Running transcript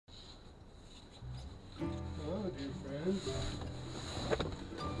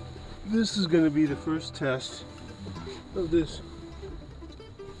This is going to be the first test of this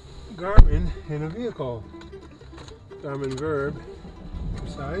Garmin in a vehicle. Garmin Virb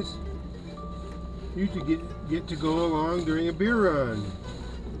size. You get to go along during a beer run.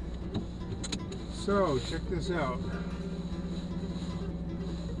 So check this out.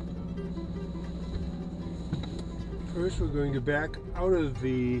 First, we're going to back out of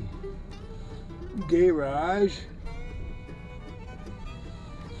the garage.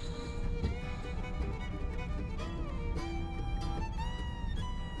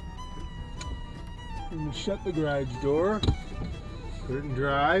 And shut the garage door. Put it in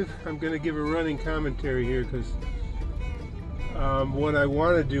drive. I'm going to give a running commentary here because what I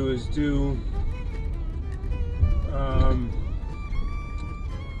want to do is do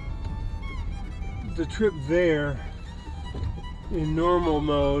the trip there in normal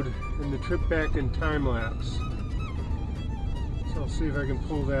mode and the trip back in time lapse. So I'll see if I can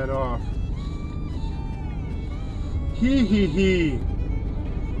pull that off. Hee hee hee.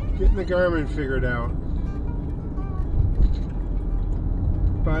 Getting the Garmin figured out.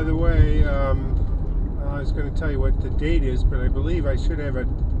 By the way, I was going to tell you what the date is, but I believe I should have a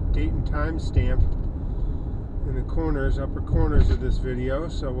date and time stamp in the corners, upper corners of this video,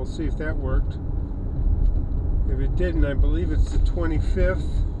 so we'll see if that worked. If it didn't, I believe it's the 25th,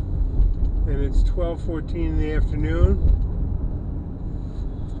 and it's 12:14 in the afternoon.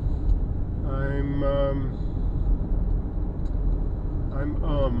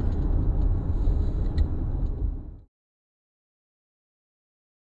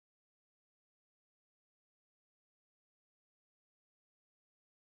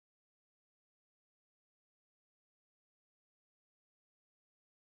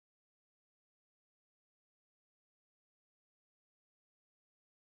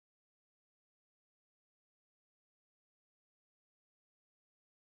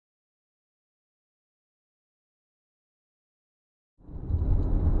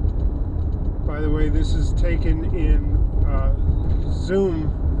 By the way, this is taken in zoom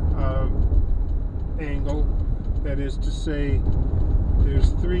angle. That is to say,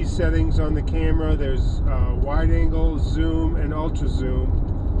 there's 3 settings on the camera. There's wide angle, zoom, and ultra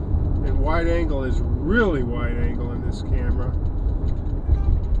zoom. And wide angle is really wide angle in this camera.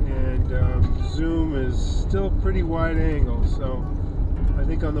 And zoom is still pretty wide angle. So I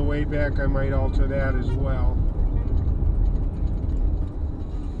think on the way back I might alter that as well.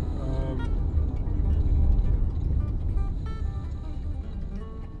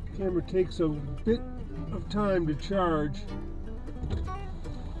 Camera takes a bit of time to charge,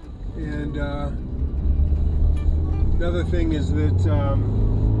 and another thing is that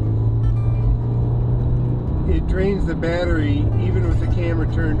it drains the battery. Even with the camera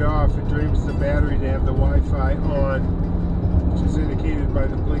turned off, it drains the battery to have the Wi-Fi on, which is indicated by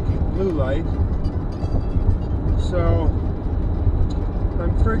the blinking blue light. So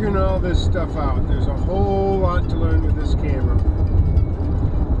I'm figuring all this stuff out. There's a whole lot to learn with this camera.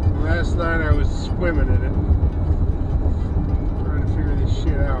 Last night I was swimming in it, trying to figure this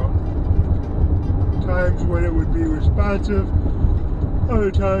shit out. Times when it would be responsive,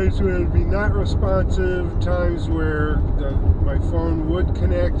 other times when it would be not responsive, times where my phone would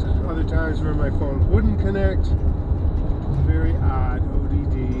connect, other times where my phone wouldn't connect. Very odd,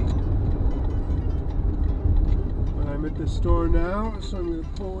 ODD. But I'm at the store now, so I'm going to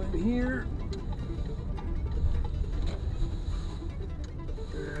pull in here.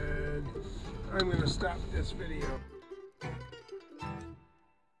 I'm going to stop this video.